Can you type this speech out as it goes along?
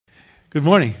Good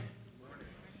morning.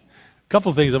 A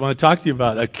couple things I want to talk to you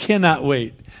about. I cannot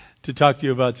wait to talk to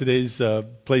you about today's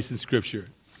place in Scripture.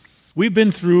 We've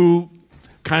been through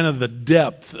kind of the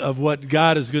depth of what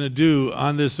God is going to do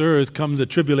on this earth come the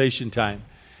tribulation time.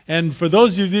 And for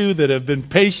those of you that have been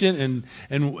patient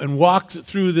and walked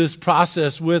through this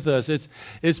process with us,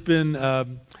 it's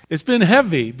been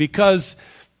heavy because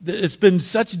it's been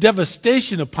such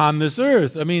devastation upon this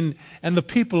earth. I mean, and the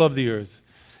people of the earth.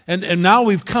 And now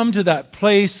we've come to that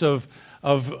place of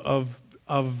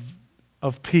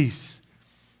peace.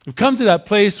 We've come to that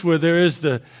place where there is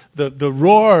the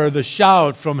roar, the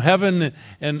shout from heaven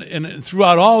and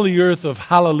throughout all the earth of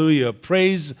hallelujah,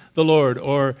 praise the Lord,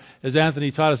 or as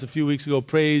Anthony taught us a few weeks ago,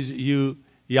 praise you,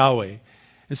 Yahweh.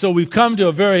 And so we've come to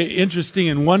a very interesting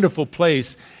and wonderful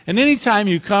place. And anytime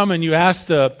you come and you ask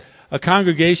a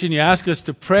congregation, you ask us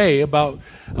to pray about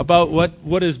what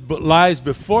lies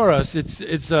before us.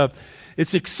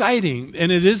 It's exciting, and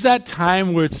it is that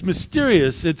time where it's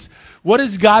mysterious. It's what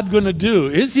is God going to do?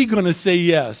 Is He going to say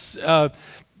yes?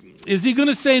 Is He going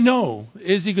to say no?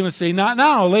 Is He going to say not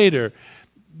now, later?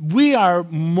 We are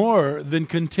more than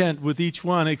content with each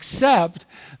one, except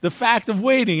the fact of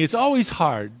waiting. It's always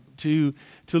hard to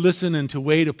listen and to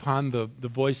wait upon the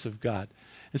voice of God.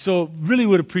 And so really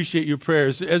would appreciate your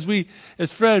prayers. As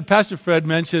Pastor Fred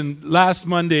mentioned, last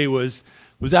Monday was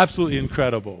absolutely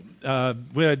incredible.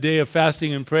 We had a day of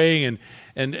fasting and praying,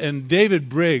 and David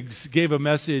Briggs gave a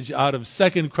message out of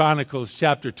 2 Chronicles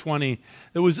chapter 20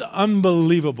 that was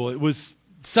unbelievable. It was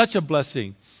such a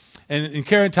blessing. And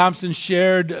Karen Thompson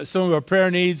shared some of our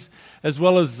prayer needs, as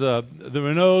well as the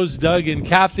Renaults, Doug and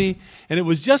Kathy. And it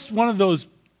was just one of those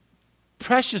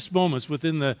precious moments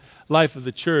within the life of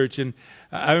the church. And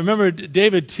I remember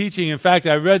David teaching. In fact,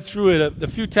 I read through it a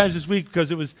few times this week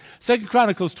because it was 2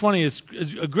 Chronicles 20 is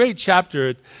a great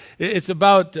chapter. It's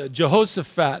about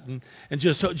Jehoshaphat. And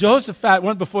Jehoshaphat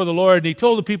went before the Lord and he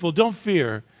told the people, don't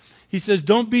fear. He says,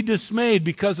 don't be dismayed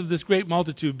because of this great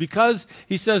multitude. Because,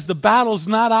 he says, the battle's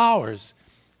not ours.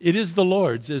 It is the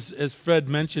Lord's, as Fred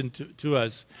mentioned to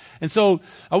us. And so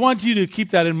I want you to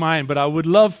keep that in mind, but I would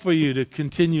love for you to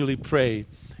continually pray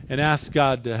and ask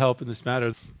God to help in this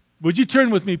matter. Would you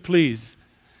turn with me, please,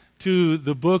 to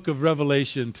the book of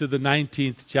Revelation, to the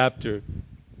 19th chapter.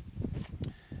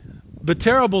 The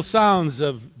terrible sounds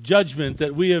of judgment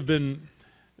that we have been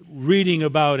reading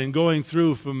about and going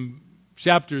through from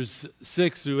chapters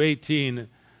 6 through 18,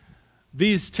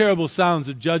 these terrible sounds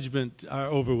of judgment are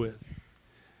over with.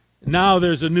 Now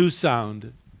there's a new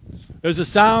sound. There's a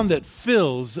sound that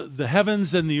fills the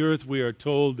heavens and the earth, we are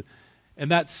told, and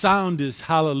that sound is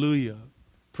hallelujah.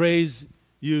 Praise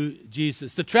you,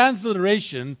 Jesus. The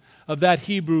transliteration of that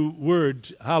Hebrew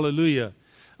word, hallelujah,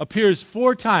 appears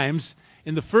 4 times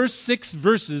in the first 6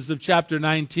 verses of chapter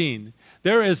 19.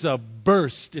 There is a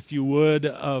burst, if you would,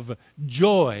 of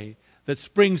joy that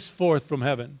springs forth from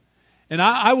heaven. And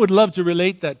I would love to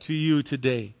relate that to you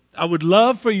today. I would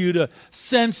love for you to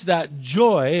sense that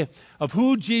joy of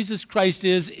who Jesus Christ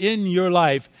is in your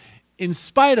life, in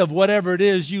spite of whatever it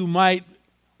is you might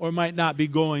or might not be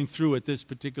going through at this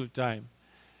particular time.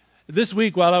 This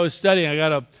week, while I was studying, I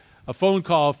got a phone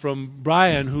call from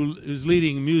Brian, who is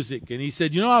leading music. And he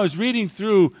said, I was reading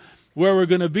through where we're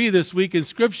going to be this week in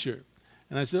Scripture.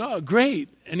 And I said, oh, great.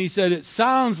 And he said, it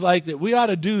sounds like that we ought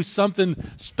to do something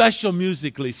special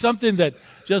musically, something that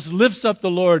just lifts up the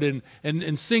Lord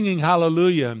and singing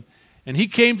hallelujah. And he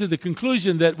came to the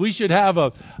conclusion that we should have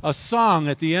a song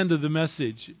at the end of the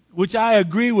message, which I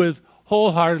agree with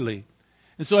wholeheartedly.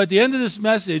 And so at the end of this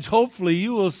message, hopefully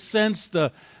you will sense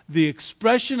the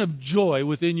expression of joy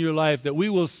within your life, that we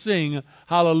will sing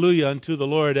hallelujah unto the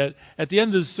Lord. At the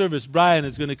end of the service, Brian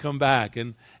is going to come back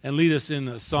and lead us in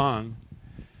a song.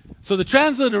 So the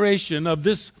transliteration of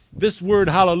this word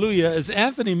hallelujah, as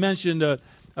Anthony mentioned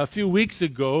a few weeks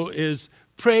ago, is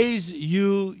praise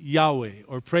you, Yahweh,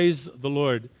 or praise the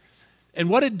Lord. And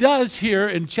what it does here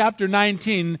in chapter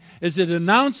 19 is it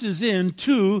announces in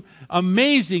 2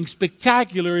 amazing,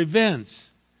 spectacular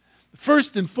events.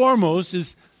 First and foremost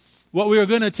is what we are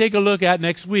going to take a look at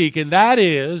next week, and that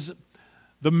is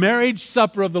the marriage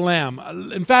supper of the Lamb.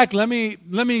 In fact, let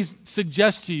me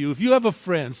suggest to you, if you have a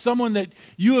friend, someone that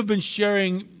you have been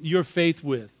sharing your faith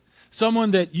with, someone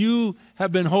that you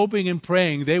have been hoping and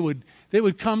praying they would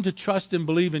come to trust and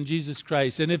believe in Jesus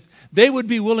Christ, and if they would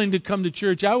be willing to come to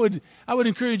church, I would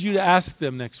encourage you to ask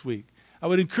them next week. I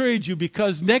would encourage you,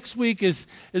 because next week is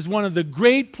one of the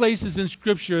great places in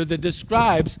Scripture that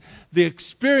describes the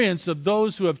experience of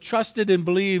those who have trusted and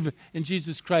believe in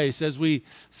Jesus Christ as we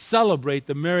celebrate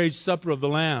the marriage supper of the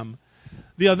Lamb.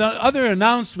 The other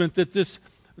announcement that this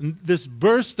this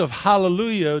burst of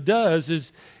hallelujah does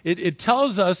is it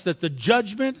tells us that the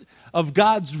judgment of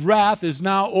God's wrath is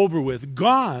now over with.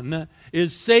 Gone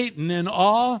is Satan and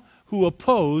all who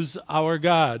oppose our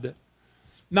God.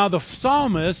 Now the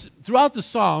psalmist, throughout the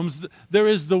Psalms, there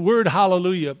is the word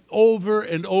hallelujah over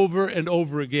and over and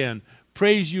over again.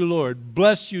 Praise you, Lord.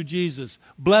 Bless you, Jesus.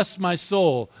 Bless my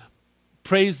soul.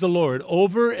 Praise the Lord.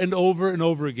 Over and over and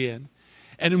over again.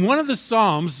 And in one of the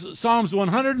Psalms, Psalms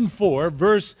 104,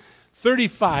 verse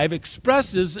 35,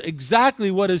 expresses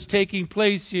exactly what is taking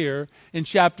place here in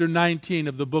chapter 19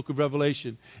 of the book of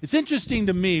Revelation. It's interesting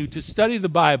to me to study the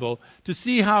Bible, to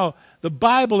see how the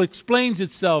Bible explains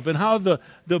itself and how the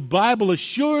Bible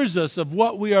assures us of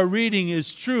what we are reading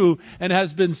is true and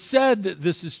has been said that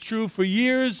this is true for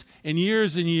years and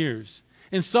years and years.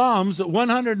 In Psalms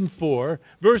 104,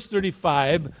 verse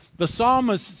 35, the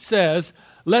psalmist says,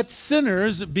 "Let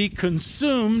sinners be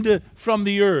consumed from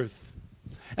the earth,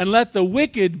 and let the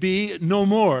wicked be no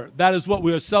more." That is what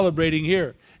we are celebrating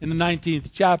here in the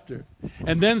 19th chapter.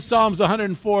 And then Psalms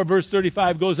 104, verse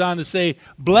 35 goes on to say,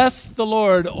 "Bless the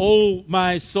Lord, O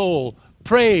my soul.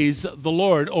 Praise the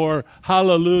Lord," or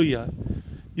hallelujah.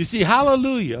 You see,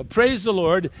 hallelujah, praise the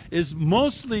Lord, is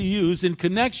mostly used in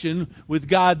connection with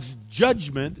God's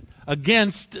judgment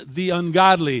against the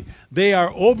ungodly. They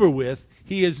are over with.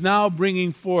 He is now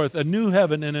bringing forth a new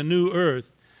heaven and a new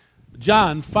earth.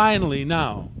 John finally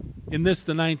now, in this,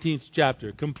 the 19th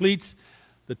chapter, completes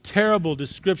the terrible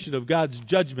description of God's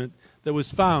judgment that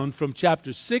was found from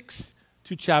chapter 6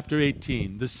 to chapter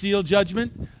 18. The seal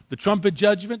judgment, the trumpet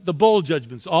judgment, the bowl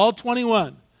judgments, all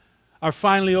 21 are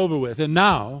finally over with. And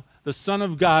now the Son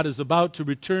of God is about to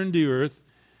return to earth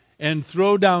and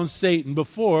throw down Satan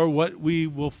before what we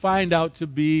will find out to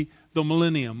be the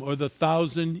millennium, or the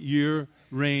 1,000-year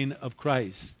reign of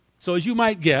Christ. So as you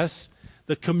might guess,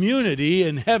 the community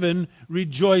in heaven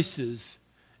rejoices.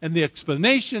 And the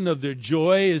explanation of their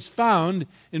joy is found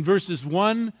in verses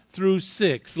 1 through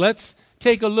 6. Let's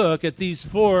take a look at these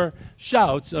 4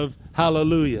 shouts of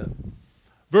hallelujah.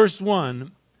 Verse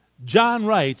 1, John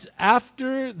writes,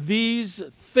 "After these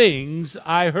things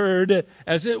I heard,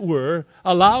 as it were,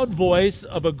 a loud voice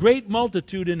of a great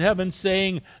multitude in heaven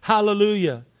saying,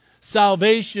 Hallelujah!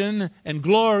 Salvation and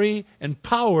glory and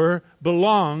power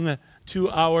belong to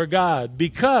our God,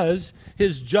 because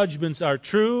his judgments are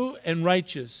true and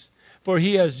righteous. For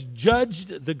he has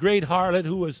judged the great harlot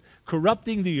who was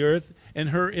corrupting the earth in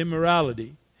her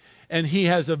immorality, and he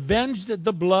has avenged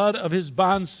the blood of his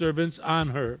bondservants on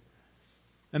her."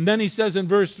 And then he says in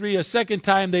verse 3, "A second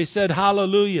time they said,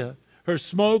 Hallelujah! Her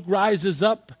smoke rises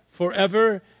up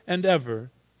forever and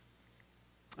ever."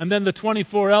 And then the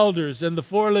 24 elders and the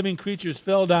 4 living creatures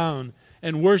fell down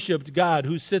and worshipped God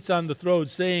who sits on the throne,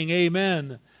 saying,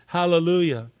 Amen,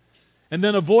 Hallelujah. And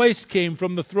then a voice came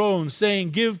from the throne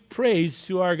saying, "Give praise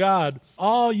to our God,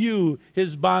 all you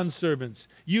his bondservants,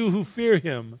 you who fear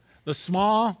him, the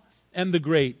small and the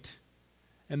great."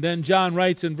 And then John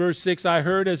writes in verse 6, "I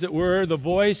heard, as it were, the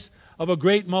voice of a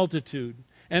great multitude,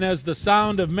 and as the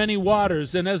sound of many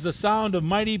waters, and as the sound of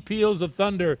mighty peals of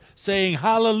thunder, saying,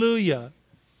 Hallelujah!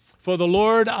 For the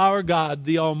Lord our God,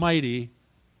 the Almighty,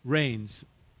 reigns."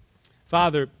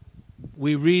 Father,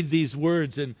 we read these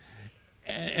words,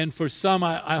 and for some,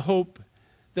 I hope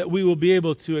that we will be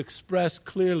able to express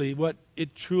clearly what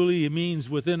it truly means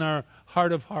within our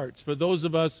heart of hearts. For those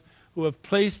of us who have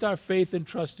placed our faith and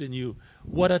trust in you,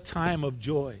 what a time of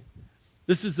joy.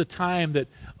 This is the time that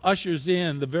ushers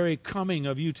in the very coming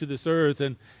of you to this earth,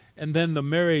 and then the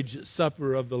marriage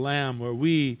supper of the Lamb, where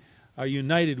we are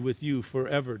united with you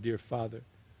forever, dear Father.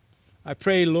 I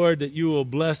pray, Lord, that you will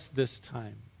bless this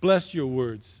time. Bless your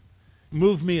words.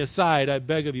 Move me aside, I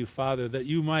beg of you, Father, that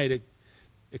you might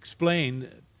explain,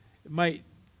 might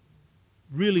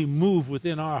really move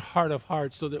within our heart of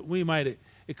hearts, so that we might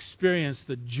experience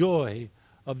the joy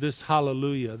of this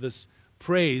hallelujah, this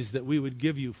praise that we would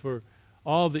give you for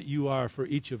all that you are for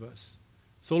each of us.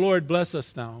 So, Lord, bless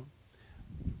us now.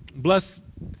 Bless,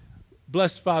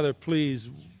 Father, please,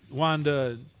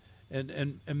 Wanda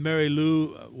and Mary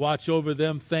Lou. Watch over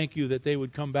them. Thank you that they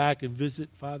would come back and visit,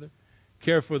 Father.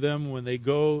 Care for them when they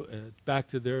go back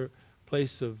to their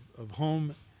place of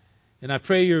home. And I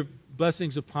pray your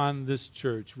blessings upon this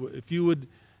church. If you would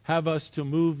have us to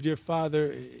move, dear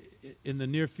Father, in the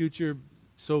near future,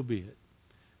 so be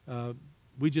it.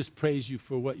 We just praise you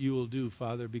for what you will do,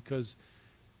 Father, because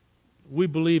we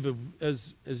believe,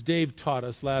 as Dave taught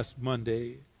us last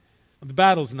Monday, the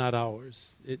battle's not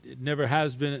ours. It never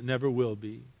has been, it never will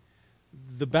be.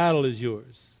 The battle is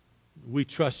yours. We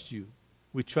trust you.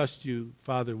 We trust you,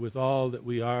 Father, with all that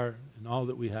we are and all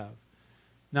that we have.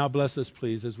 Now bless us,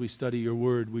 please, as we study your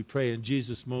word. We pray in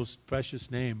Jesus' most precious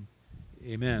name.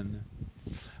 Amen.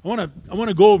 I want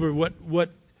to go over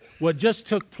what just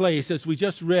took place as we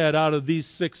just read out of these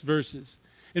 6 verses.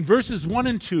 In verses 1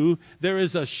 and 2, there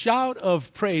is a shout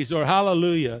of praise or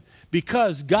hallelujah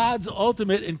because God's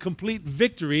ultimate and complete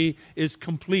victory is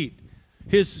complete.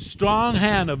 His strong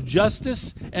hand of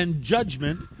justice and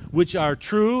judgment, which are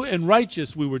true and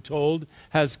righteous, we were told,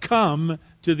 has come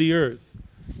to the earth.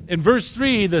 In verse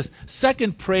 3, the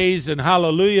second praise and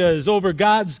hallelujah is over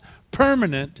God's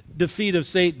permanent defeat of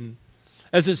Satan.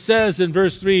 As it says in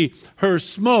verse 3, her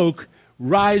smoke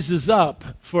rises up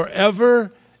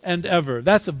forever and ever.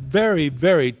 That's a very,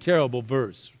 very terrible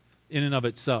verse in and of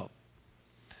itself.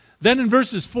 Then in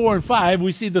verses 4 and 5,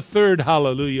 we see the third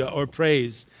hallelujah or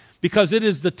praise, because it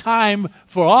is the time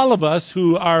for all of us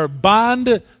who are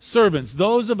bond servants,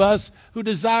 those of us who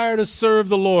desire to serve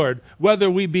the Lord,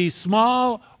 whether we be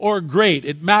small or great,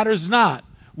 it matters not.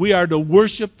 We are to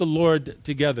worship the Lord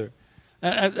together.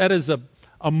 That is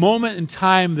a moment in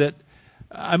time that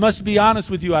I must be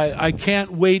honest with you, I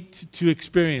can't wait to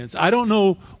experience. I don't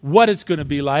know what it's going to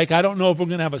be like. I don't know if we're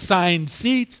going to have assigned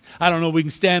seats. I don't know if we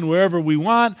can stand wherever we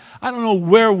want. I don't know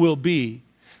where we'll be.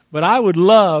 But I would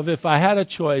love, if I had a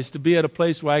choice, to be at a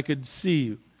place where I could see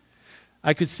you.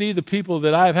 I could see the people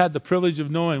that I've had the privilege of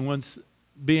knowing once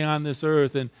being on this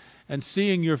earth and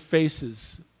seeing your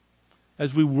faces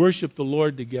as we worship the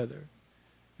Lord together.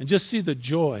 And just see the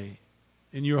joy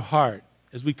in your heart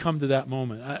as we come to that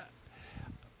moment.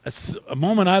 It's a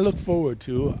moment I look forward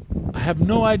to. I have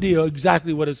no idea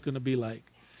exactly what it's going to be like.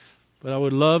 But I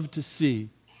would love to see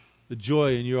the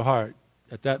joy in your heart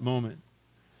at that moment.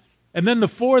 And then the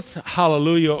fourth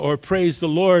hallelujah or praise the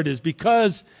Lord is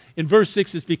because, in verse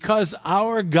 6, is because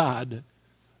our God,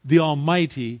 the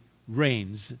Almighty,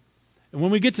 reigns. And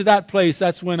when we get to that place,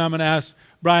 that's when I'm going to ask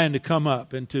Brian to come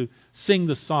up and to sing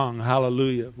the song,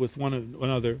 Hallelujah, with one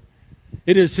another.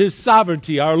 It is His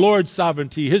sovereignty, our Lord's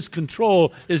sovereignty. His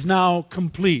control is now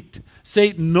complete.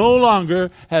 Satan no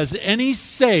longer has any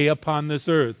say upon this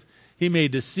earth. He may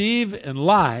deceive and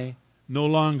lie no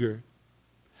longer.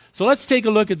 So let's take a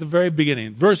look at the very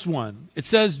beginning. Verse 1. It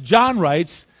says, John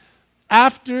writes,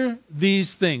 after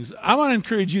these things. I want to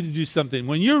encourage you to do something.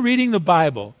 When you're reading the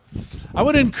Bible, I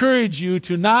would encourage you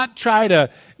to not try to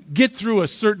get through a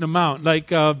certain amount.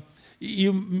 Like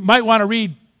you might want to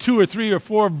read 2 or 3 or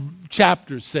 4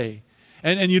 chapters, say.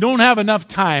 And you don't have enough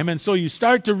time, and so you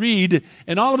start to read,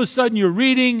 and all of a sudden you're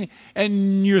reading,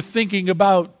 and you're thinking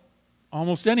about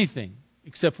almost anything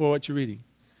except for what you're reading.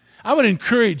 I would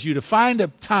encourage you to find a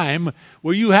time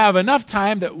where you have enough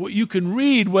time that you can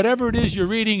read whatever it is you're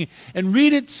reading, and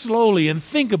read it slowly and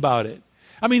think about it.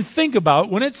 I mean, think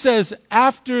about when it says,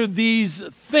 after these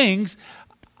things,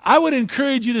 I would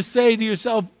encourage you to say to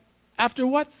yourself, after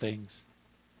what things?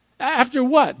 After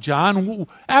what, John?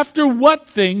 After what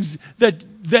things that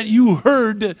you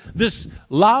heard this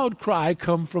loud cry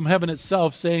come from heaven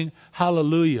itself saying,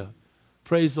 hallelujah,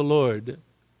 praise the Lord.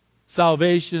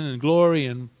 Salvation and glory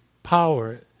and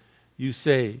power, you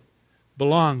say,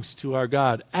 belongs to our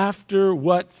God. After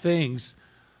what things?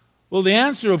 Well, the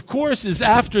answer, of course, is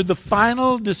after the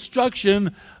final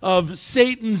destruction of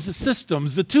Satan's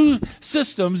systems. The 2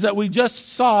 systems that we just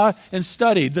saw and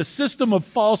studied. The system of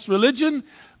false religion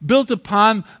built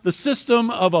upon the system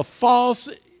of a false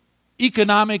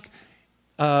economic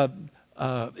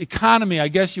economy, I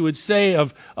guess you would say,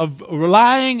 of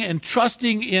relying and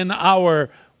trusting in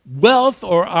our wealth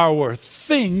or our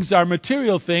things, our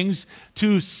material things,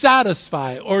 to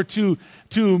satisfy or to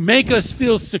make us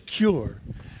feel secure.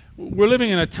 We're living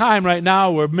in a time right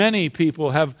now where many people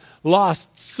have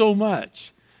lost so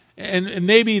much. And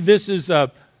maybe this is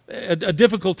a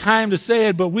difficult time to say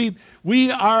it, but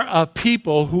we are a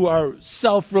people who are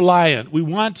self-reliant. We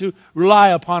want to rely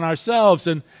upon ourselves,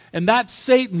 and that's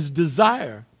Satan's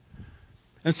desire.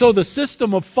 And so the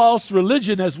system of false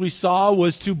religion, as we saw,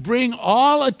 was to bring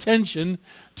all attention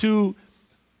to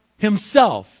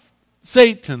himself,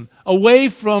 Satan, away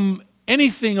from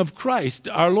anything of Christ,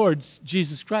 our Lord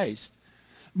Jesus Christ.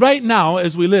 Right now,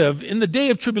 as we live, in the day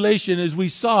of tribulation, as we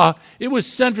saw, it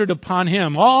was centered upon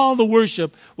Him. All the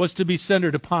worship was to be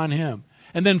centered upon Him.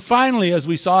 And then finally, as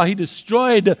we saw, He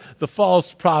destroyed the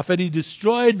false prophet. He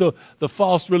destroyed the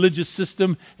false religious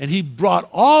system, and He brought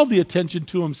all the attention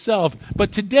to Himself.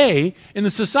 But today, in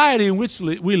the society in which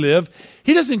we live,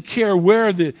 He doesn't care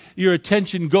where your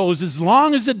attention goes as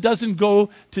long as it doesn't go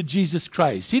to Jesus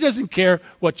Christ. He doesn't care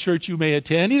what church you may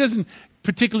attend. He doesn't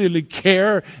particularly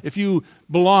care if you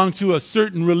belong to a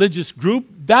certain religious group.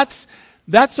 That's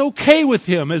okay with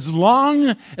Him as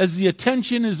long as the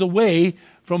attention is away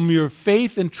from your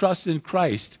faith and trust in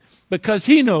Christ, because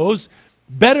he knows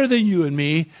better than you and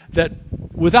me that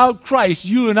without Christ,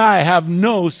 you and I have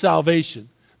no salvation.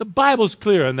 The Bible's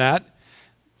clear on that.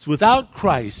 It's without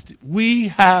Christ, we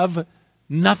have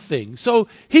nothing. So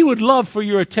he would love for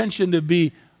your attention to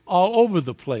be all over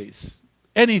the place.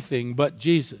 Anything but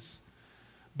Jesus.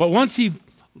 But once he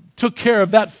took care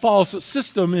of that false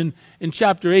system in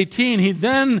chapter 18, he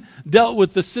then dealt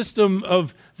with the system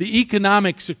of the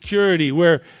economic security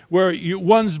where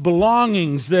one's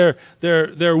belongings, their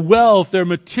wealth, their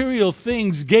material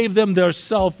things gave them their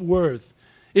self-worth.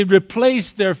 It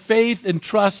replaced their faith and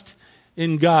trust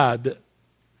in God,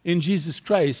 in Jesus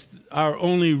Christ, our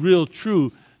only real,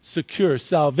 true, secure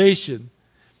salvation.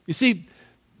 You see,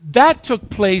 that took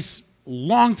place a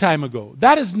long time ago.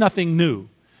 That is nothing new.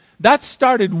 That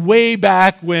started way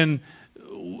back when,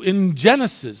 in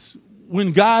Genesis,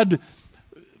 when God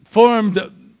formed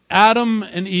Adam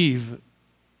and Eve.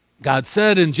 God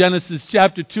said in Genesis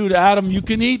chapter 2 to Adam, you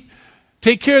can eat,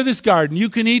 take care of this garden. You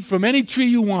can eat from any tree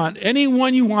you want, any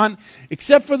one you want,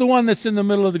 except for the one that's in the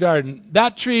middle of the garden.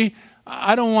 That tree,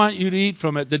 I don't want you to eat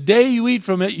from it. The day you eat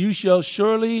from it, you shall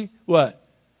surely, what?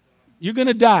 You're going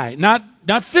to die.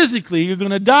 Not physically, you're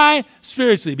going to die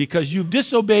spiritually because you've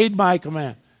disobeyed my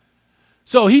command.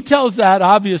 So he tells that,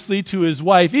 obviously, to his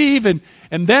wife Eve. And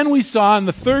then we saw in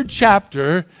the 3rd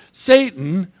chapter,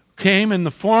 Satan came in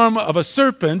the form of a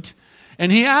serpent,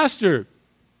 and he asked her,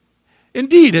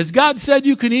 indeed, has God said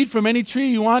you can eat from any tree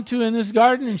you want to in this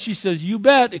garden? And she says, you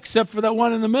bet, except for that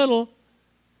one in the middle.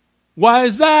 Why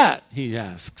is that? He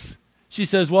asks. She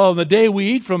says, well, the day we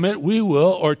eat from it, we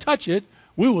will, or touch it,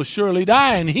 we will surely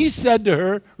die. And he said to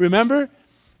her, remember,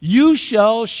 you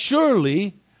shall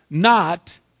surely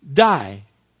not die.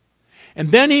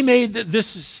 And then he made this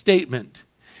statement.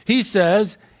 He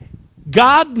says,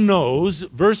 God knows,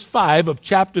 verse 5 of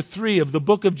chapter 3 of the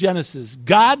book of Genesis,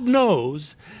 God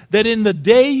knows that in the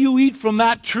day you eat from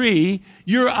that tree,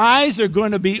 your eyes are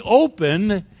going to be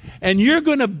open and you're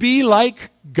going to be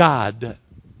like God.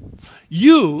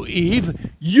 You,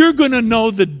 Eve, you're going to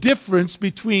know the difference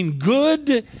between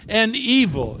good and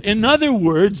evil. In other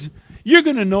words, you're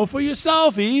going to know for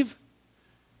yourself, Eve.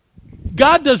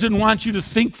 God doesn't want you to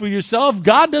think for yourself.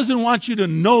 God doesn't want you to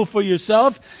know for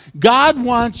yourself. God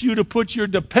wants you to put your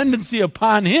dependency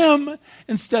upon him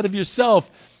instead of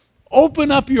yourself.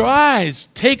 Open up your eyes.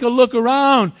 Take a look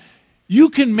around. You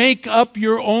can make up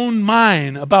your own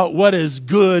mind about what is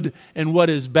good and what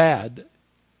is bad.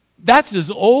 That's as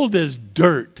old as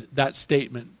dirt, that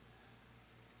statement.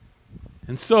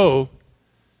 And so,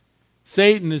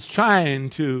 Satan is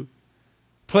trying to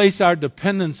place our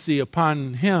dependency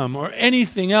upon him or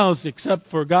anything else except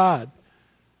for God.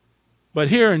 But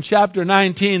here in chapter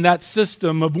 19, that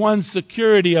system of one's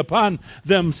security upon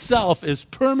themselves is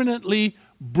permanently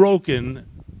broken.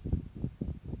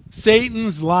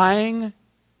 Satan's lying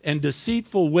and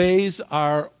deceitful ways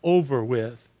are over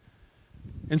with.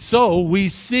 And so we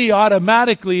see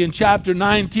automatically in chapter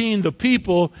 19 the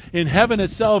people in heaven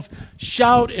itself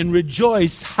shout and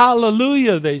rejoice.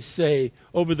 Hallelujah, they say,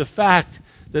 over the fact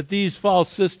that these false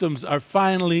systems are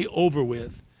finally over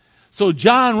with. So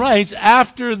John writes,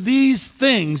 after these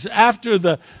things, after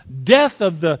the death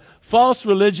of the false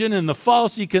religion and the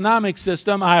false economic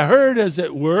system, I heard, as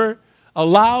it were, a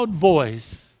loud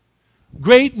voice,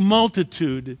 great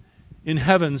multitude in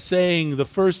heaven saying the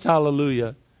first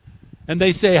hallelujah. And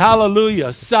they say,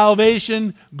 hallelujah,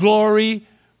 salvation, glory,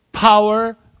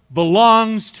 power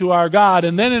belongs to our God.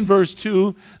 And then in verse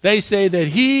 2, they say that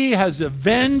he has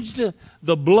avenged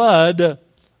the blood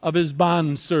of his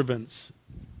bondservants.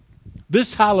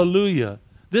 This hallelujah,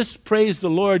 this praise the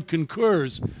Lord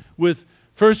concurs with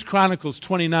 1 Chronicles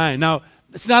 29. Now,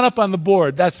 it's not up on the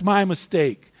board. That's my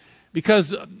mistake.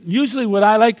 Because usually what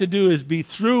I like to do is be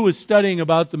through with studying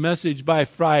about the message by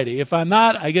Friday. If I'm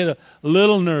not, I get a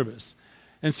little nervous.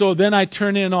 And so then I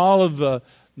turn in all of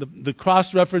the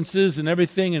cross-references and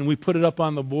everything, and we put it up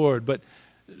on the board. But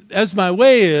as my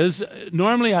way is,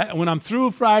 normally when I'm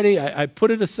through Friday, I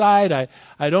put it aside.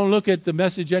 I don't look at the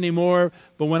message anymore.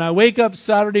 But when I wake up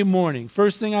Saturday morning,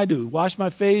 first thing I do, wash my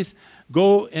face,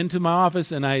 go into my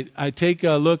office, and I take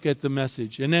a look at the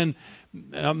message. And then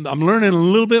I'm learning a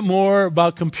little bit more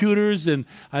about computers, and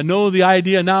I know the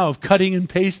idea now of cutting and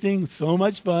pasting. So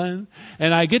much fun.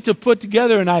 And I get to put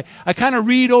together, and I kind of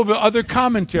read over other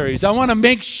commentaries. I want to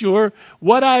make sure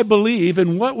what I believe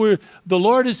and what the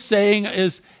Lord is saying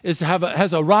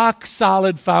has a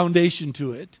rock-solid foundation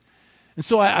to it. And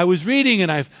so I was reading, and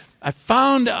I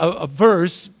found a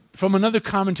verse from another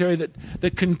commentary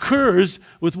that concurs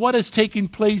with what is taking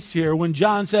place here when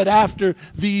John said, after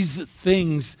these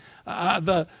things,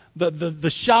 the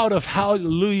shout of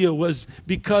hallelujah was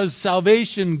because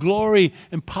salvation, glory,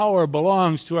 and power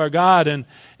belongs to our God.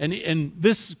 And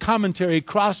this commentary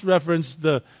cross-referenced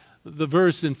the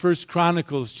verse in 1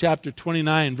 Chronicles chapter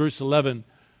 29, verse 11.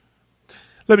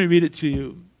 Let me read it to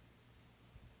you.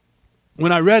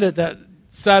 When I read it that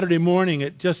Saturday morning,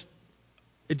 it just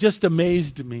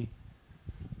amazed me.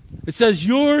 It says,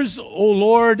 yours, O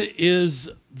Lord, is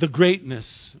the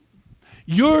greatness.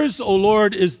 Yours, O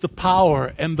Lord, is the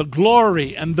power and the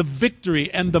glory and the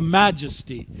victory and the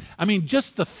majesty. I mean,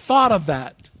 just the thought of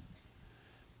that.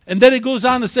 And then it goes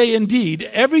on to say, indeed,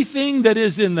 everything that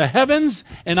is in the heavens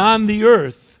and on the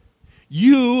earth,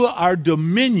 you are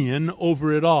dominion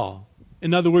over it all.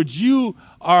 In other words, you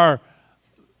are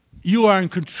in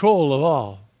control of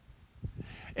all.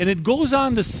 And it goes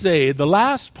on to say, the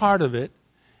last part of it,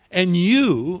 and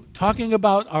you, talking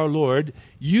about our Lord,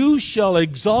 you shall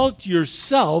exalt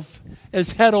yourself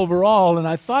as head over all. And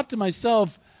I thought to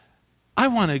myself, I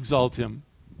want to exalt him.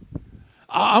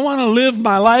 I want to live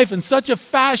my life in such a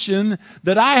fashion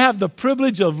that I have the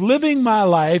privilege of living my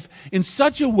life in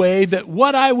such a way that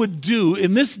what I would do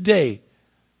in this day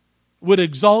would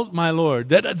exalt my Lord.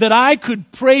 That I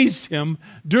could praise him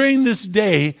during this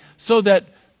day so that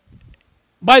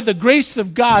by the grace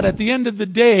of God, at the end of the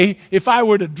day, if I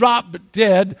were to drop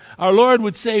dead, our Lord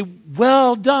would say,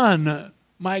 well done,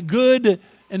 my good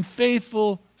and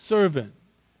faithful servant.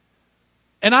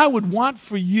 And I would want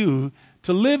for you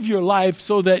to live your life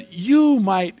so that you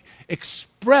might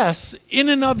express in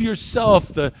and of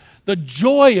yourself the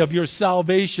joy of your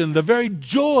salvation, the very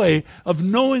joy of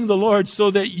knowing the Lord, so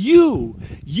that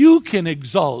you can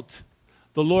exalt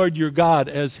the Lord your God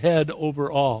as head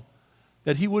over all.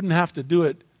 That he wouldn't have to do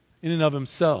it in and of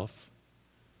himself.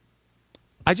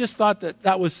 I just thought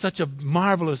that was such a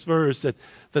marvelous verse, that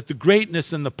the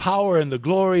greatness and the power and the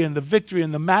glory and the victory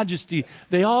and the majesty,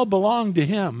 they all belong to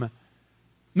him.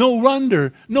 No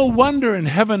wonder in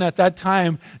heaven at that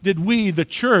time did we, the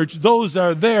church, those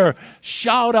are there,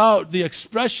 shout out the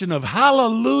expression of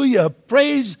hallelujah,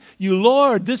 praise you,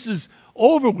 Lord. This is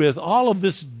over with. All of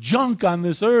this junk on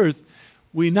this earth,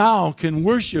 we now can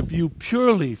worship you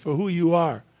purely for who you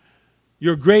are.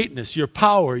 Your greatness, your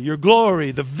power, your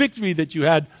glory, the victory that you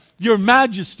had, your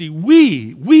majesty.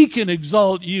 We can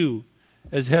exalt you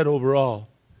as head over all.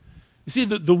 You see,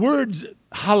 the words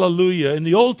hallelujah in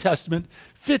the Old Testament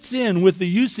fits in with the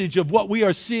usage of what we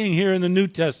are seeing here in the New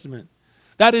Testament.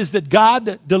 That is that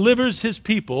God delivers his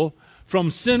people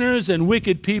from sinners and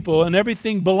wicked people, and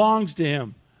everything belongs to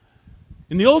him.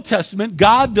 In the Old Testament,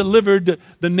 God delivered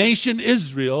the nation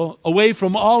Israel away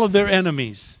from all of their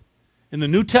enemies. In the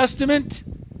New Testament,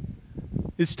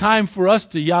 it's time for us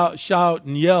to shout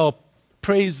and yell,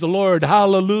 praise the Lord,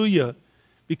 hallelujah,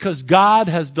 because God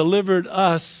has delivered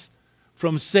us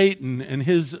from Satan and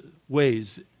his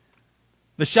ways.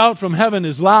 The shout from heaven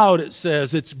is loud, it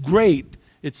says. It's great,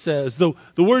 it says. The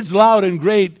words loud and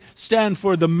great stand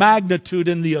for the magnitude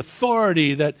and the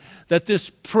authority that this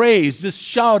praise, this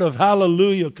shout of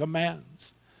hallelujah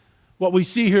commands. What we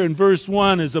see here in verse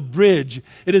 1 is a bridge.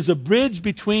 It is a bridge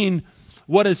between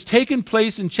what has taken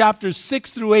place in chapters 6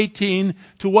 through 18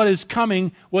 to what is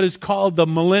coming, what is called the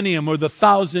millennium, or the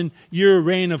 1,000-year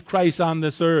reign of Christ on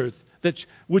this earth,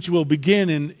 which will begin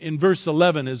in verse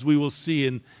 11, as we will see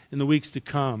in the weeks to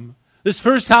come. This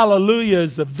first hallelujah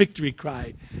is the victory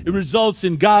cry. It results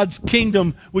in God's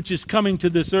kingdom which is coming to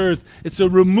this earth. It's a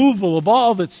removal of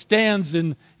all that stands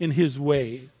in his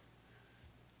way.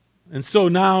 And so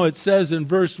now it says in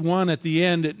verse 1 at the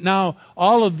end, now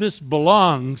all of this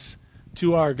belongs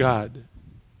to our God.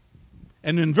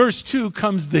 And in verse 2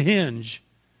 comes the hinge.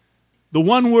 The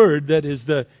one word that is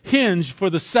the hinge for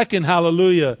the second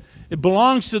hallelujah. It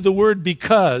belongs to the word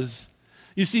because.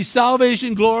 You see,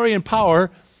 salvation, glory, and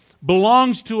power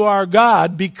belongs to our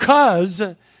God because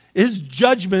his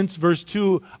judgments, verse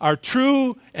 2, are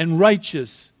true and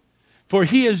righteous. For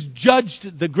he has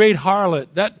judged the great harlot.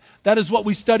 That is what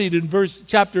we studied in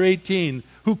chapter 18,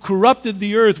 who corrupted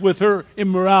the earth with her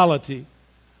immorality,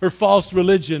 her false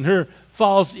religion, her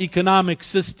false economic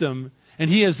system. And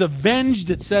he has avenged,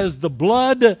 it says, the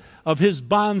blood of his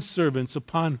bondservants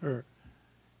upon her.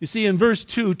 You see, in verse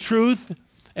 2, truth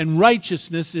and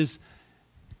righteousness is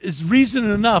reason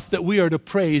enough that we are to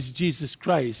praise Jesus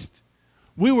Christ.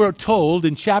 We were told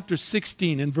in chapter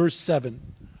 16 in verse 7,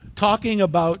 talking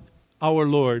about our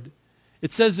Lord.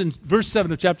 It says in verse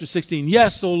 7 of chapter 16,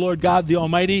 yes, O Lord God the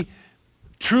Almighty,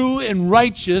 True and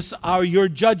righteous are your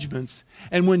judgments.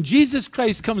 And when Jesus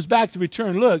Christ comes back to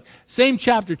return, look, same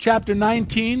chapter, chapter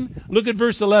 19, look at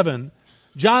verse 11.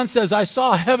 John says, I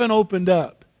saw heaven opened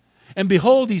up. And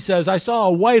behold, he says, I saw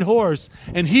a white horse,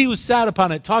 and he who sat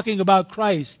upon it, talking about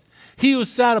Christ. He who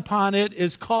sat upon it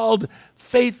is called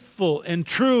faithful and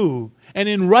true, and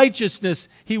in righteousness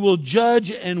he will judge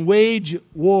and wage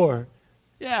war.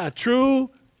 Yeah,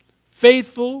 true,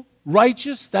 faithful,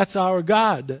 righteous, that's our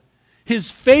God.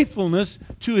 His faithfulness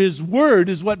to His Word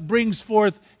is what brings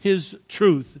forth His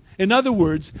truth. In other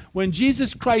words, when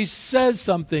Jesus Christ says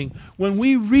something, when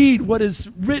we read what is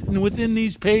written within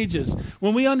these pages,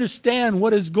 when we understand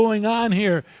what is going on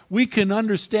here, we can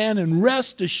understand and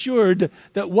rest assured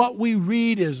that what we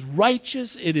read is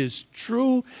righteous, it is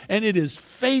true, and it is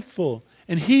faithful,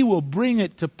 and He will bring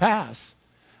it to pass.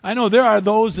 I know there are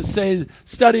those that say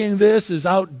studying this is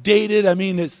outdated. I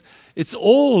mean, it's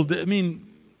old. I mean,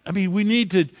 we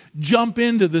need to jump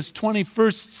into this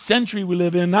 21st century we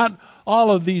live in. Not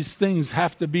all of these things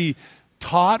have to be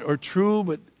taught or true,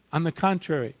 but on the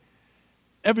contrary,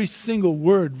 every single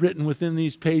word written within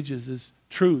these pages is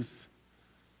truth,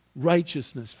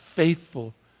 righteousness,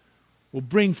 faithful, will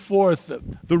bring forth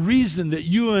the reason that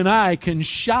you and I can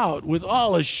shout with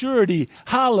all assurity,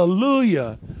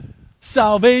 hallelujah.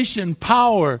 Salvation,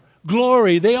 power,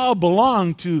 glory, they all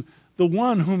belong to the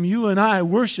one whom you and I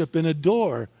worship and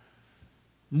adore.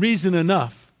 Reason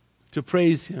enough to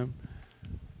praise Him.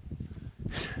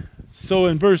 So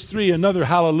in verse 3, another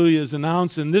hallelujah is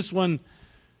announced, and this one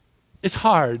is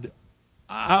hard.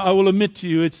 I will admit to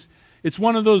you, it's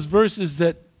one of those verses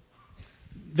that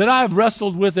I've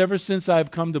wrestled with ever since I've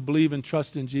come to believe and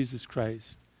trust in Jesus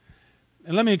Christ.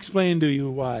 And let me explain to you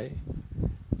why.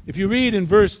 If you read in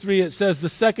verse 3, it says, the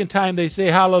second time they say,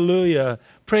 hallelujah,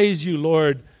 praise you,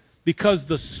 Lord, because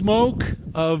the smoke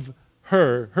of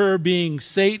her being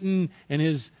Satan and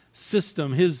his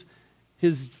system, his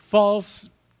false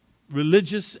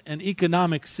religious and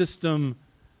economic system,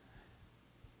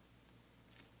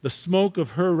 the smoke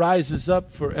of her rises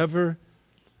up forever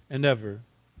and ever.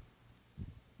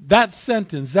 That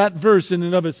sentence, that verse in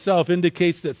and of itself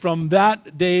indicates that from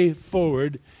that day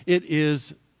forward, it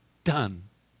is done.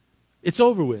 It's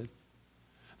over with.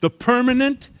 The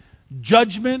permanent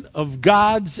judgment of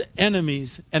God's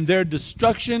enemies and their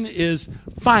destruction is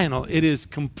final. It is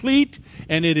complete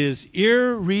and it is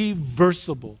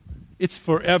irreversible. It's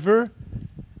forever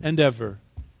and ever.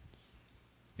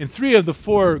 In 3 of the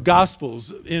 4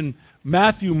 Gospels, in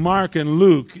Matthew, Mark, and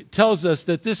Luke, it tells us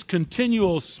that this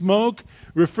continual smoke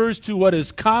refers to what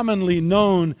is commonly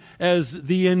known as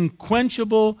the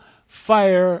unquenchable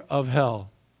fire of hell.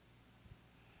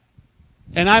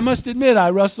 And I must admit, I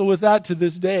wrestle with that to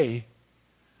this day.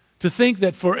 To think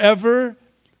that forever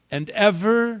and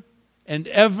ever and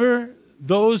ever,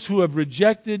 those who have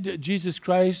rejected Jesus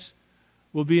Christ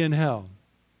will be in hell.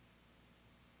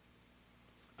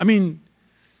 I mean,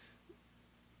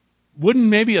 wouldn't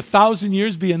maybe 1,000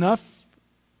 years be enough?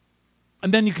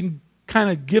 And then you can kind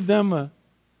of give them a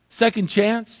second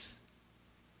chance?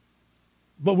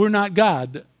 But we're not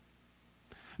God.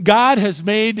 God has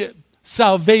made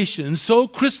salvation so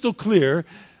crystal clear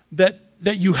that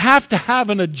you have to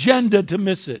have an agenda to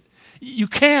miss it. You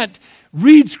can't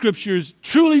read Scriptures,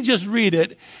 truly just read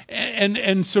it,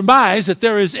 and surmise that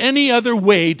there is any other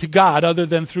way to God other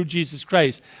than through Jesus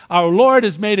Christ. Our Lord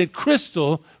has made it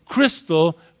crystal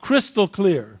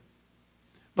clear.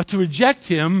 But to reject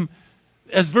Him,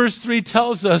 as verse 3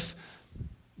 tells us,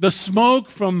 the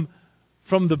smoke from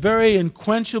the very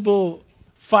unquenchable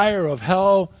fire of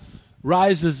hell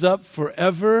rises up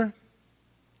forever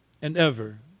and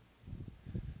ever.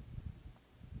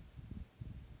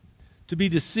 To be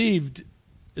deceived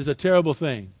is a terrible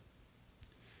thing.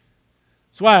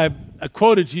 That's why I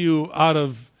quoted to you out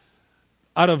of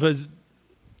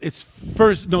it's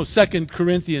 2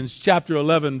 Corinthians chapter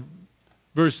 11,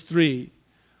 verse 3.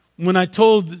 When I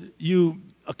told you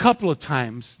a couple of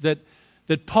times that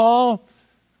Paul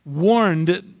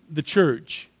warned the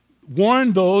church,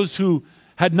 warned those who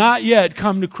had not yet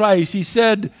come to Christ. He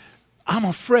said, I'm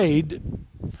afraid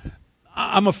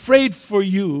for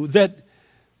you that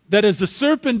as the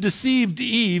serpent deceived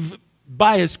Eve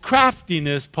by his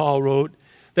craftiness, Paul wrote,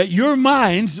 that your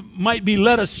minds might be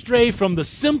led astray from the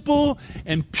simple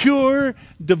and pure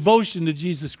devotion to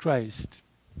Jesus Christ.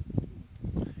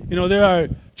 You know, there are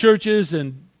churches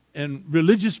and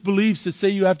religious beliefs that say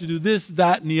you have to do this,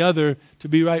 that, and the other to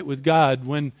be right with God,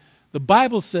 when the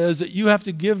Bible says that you have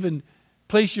to give and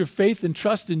place your faith and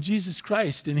trust in Jesus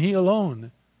Christ and He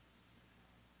alone.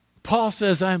 Paul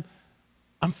says, I'm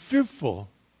fearful.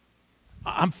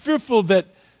 I'm fearful that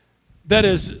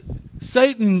as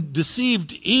Satan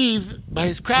deceived Eve by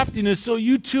his craftiness, so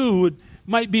you too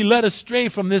might be led astray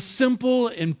from this simple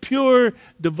and pure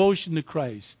devotion to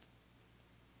Christ.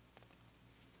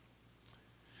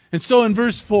 And so in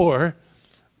verse 4,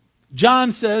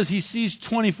 John says he sees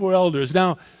 24 elders.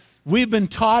 Now, we've been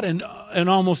taught, and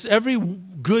almost every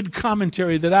good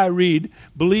commentary that I read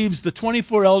believes the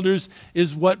 24 elders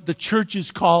is what the church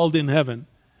is called in heaven.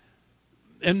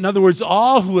 In other words,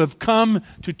 all who have come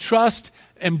to trust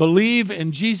and believe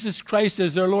in Jesus Christ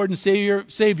as their Lord and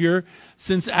Savior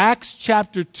since Acts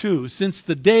chapter 2, since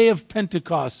the day of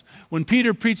Pentecost, when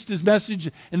Peter preached his message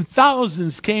and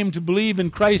thousands came to believe in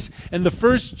Christ and the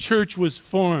first church was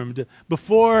formed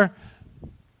before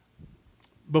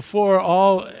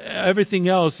everything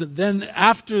else. And then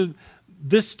after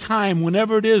this time,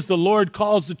 whenever it is the Lord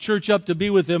calls the church up to be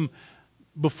with him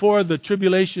before the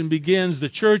tribulation begins, the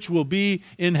church will be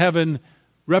in heaven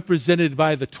represented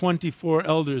by the 24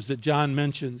 elders that John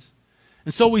mentions.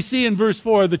 And so we see in verse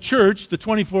 4, the church, the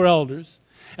 24 elders,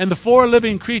 and the 4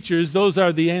 living creatures, those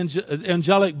are the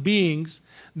angelic beings,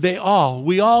 we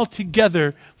all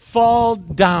together fall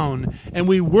down and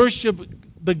we worship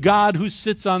the God who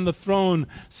sits on the throne,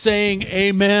 saying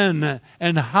amen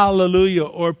and hallelujah,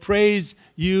 or praise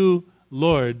you,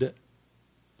 Lord.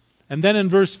 And then in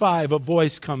verse 5, a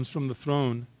voice comes from the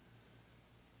throne.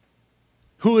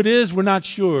 Who it is, we're not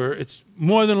sure. It's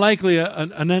more than likely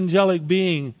an angelic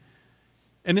being.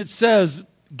 And it says,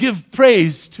 give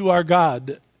praise to our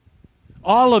God.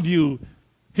 All of you,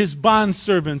 his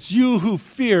bondservants, you who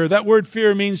fear. That word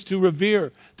fear means to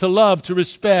revere, to love, to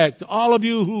respect. All of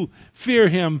you who fear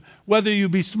him, whether you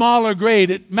be small or great,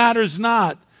 it matters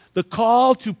not. The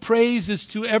call to praise is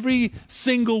to every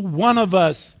single one of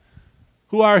us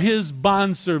who are his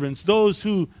bondservants, those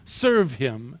who serve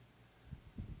him.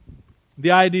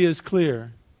 The idea is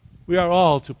clear. We are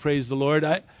all to praise the Lord.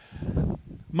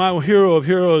 My hero of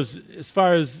heroes, as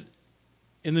far as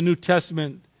in the New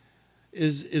Testament,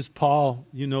 is Paul.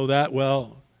 You know that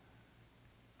well.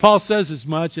 Paul says as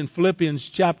much in Philippians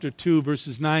chapter 2,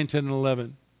 verses 9, 10, and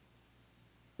 11.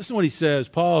 Listen to what he says.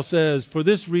 Paul says, for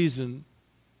this reason,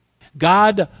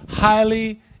 God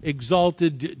highly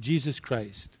exalted Jesus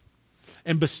Christ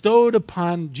and bestowed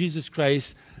upon Jesus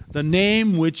Christ the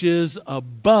name which is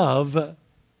above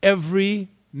every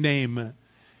name.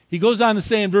 He goes on to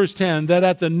say in verse 10 that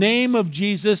at the name of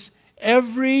Jesus,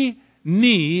 every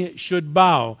knee should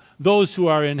bow. Those who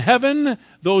are in heaven,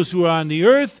 those who are on the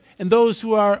earth, and those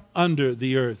who are under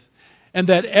the earth. And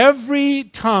that every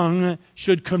tongue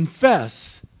should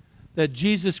confess that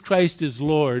Jesus Christ is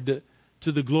Lord,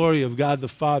 to the glory of God the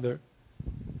Father.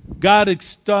 God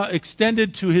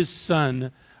extended to his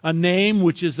Son a name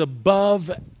which is above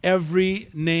every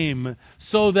name,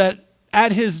 so that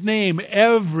at his name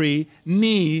every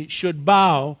knee should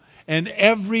bow and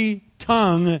every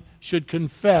tongue should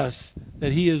confess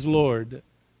that he is Lord,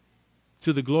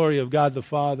 to the glory of God the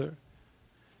Father.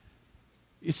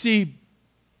 You see,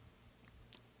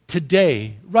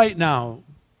 today, right now,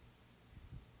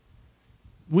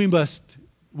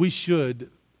 we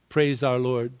should praise our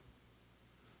Lord.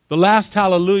 The last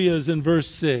hallelujah is in verse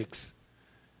 6.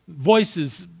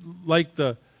 Voices like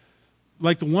the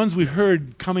ones we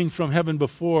heard coming from heaven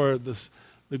before,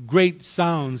 the great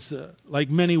sounds like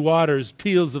many waters,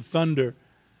 peals of thunder.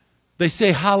 They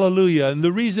say hallelujah, and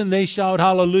the reason they shout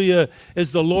hallelujah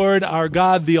is the Lord our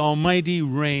God, the Almighty,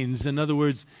 reigns. In other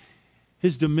words,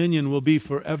 his dominion will be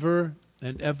forever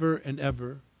and ever and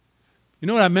ever. You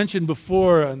know what I mentioned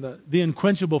before on the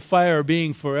unquenchable fire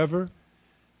being forever?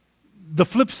 The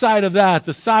flip side of that,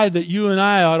 the side that you and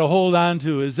I ought to hold on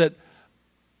to, is that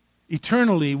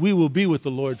eternally we will be with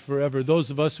the Lord forever, those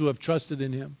of us who have trusted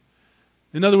in him.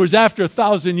 In other words, after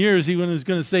 1,000 years, he was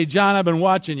going to say, John, I've been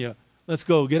watching you. Let's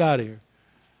go, get out of here.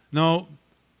 No,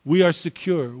 we are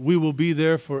secure. We will be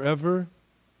there forever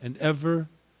and ever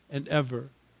and ever.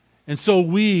 And so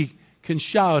we can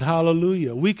shout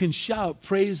hallelujah. We can shout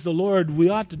praise the Lord. We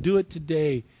ought to do it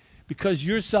today, because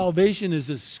your salvation is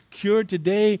as secure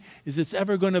today as it's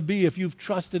ever going to be if you've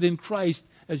trusted in Christ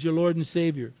as your Lord and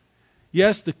Savior.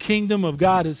 Yes, the kingdom of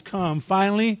God has come.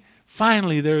 Finally,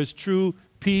 there is true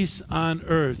peace on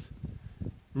earth.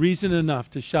 Reason enough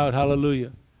to shout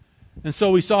hallelujah. And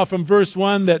so we saw from verse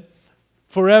 1 that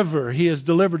forever he has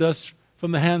delivered us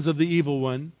from the hands of the evil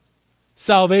one.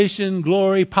 Salvation,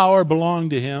 glory, power belong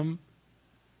to him.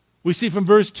 We see from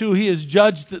verse 2 he has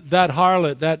judged that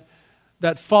harlot,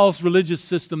 that false religious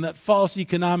system, that false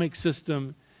economic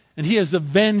system, and he has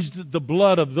avenged the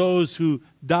blood of those who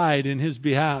died in his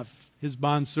behalf, his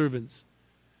bondservants.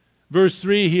 Verse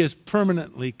 3, he has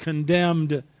permanently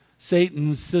condemned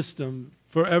Satan's system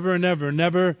forever and ever,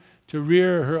 never to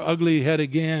rear her ugly head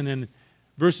again. And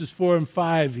verses 4 and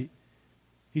 5,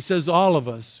 he says all of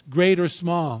us, great or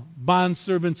small,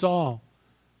 bondservants all,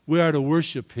 we are to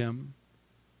worship him.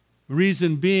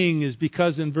 Reason being is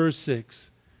because in verse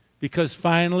 6, because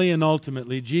finally and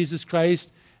ultimately Jesus Christ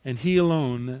and he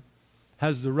alone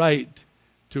has the right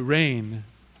to reign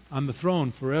on the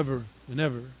throne forever and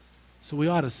ever. So we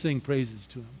ought to sing praises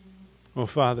to him. Oh,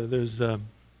 Father, there's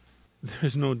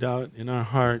no doubt in our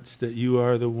hearts that you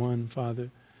are the one, Father,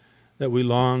 that we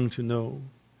long to know.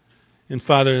 And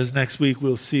Father, as next week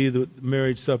we'll see the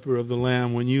marriage supper of the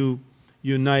Lamb, when you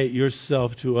unite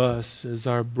yourself to us as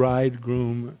our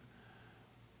bridegroom,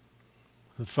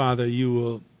 Father, you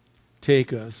will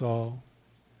take us all.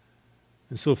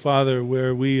 And so, Father,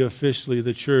 where we officially,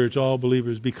 the church, all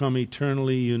believers, become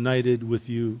eternally united with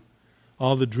you,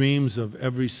 all the dreams of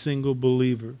every single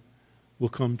believer will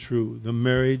come true. The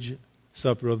marriage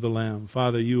supper of the Lamb.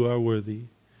 Father, you are worthy.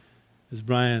 As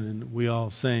Brian and we all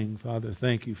sang, Father,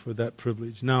 thank you for that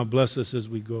privilege. Now bless us as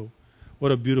we go.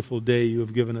 What a beautiful day you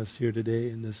have given us here today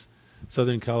in this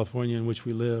Southern California in which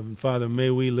we live. And Father,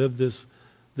 may we live this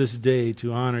day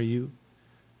to honor you.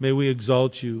 May we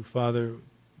exalt you, Father.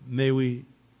 May we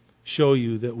show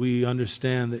you that we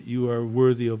understand that you are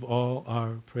worthy of all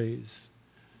our praise.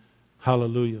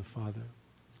 Hallelujah, Father.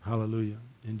 Hallelujah.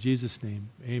 In Jesus' name,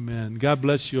 amen. God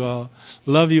bless you all.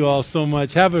 Love you all so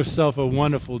much. Have yourself a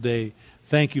wonderful day.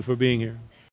 Thank you for being here.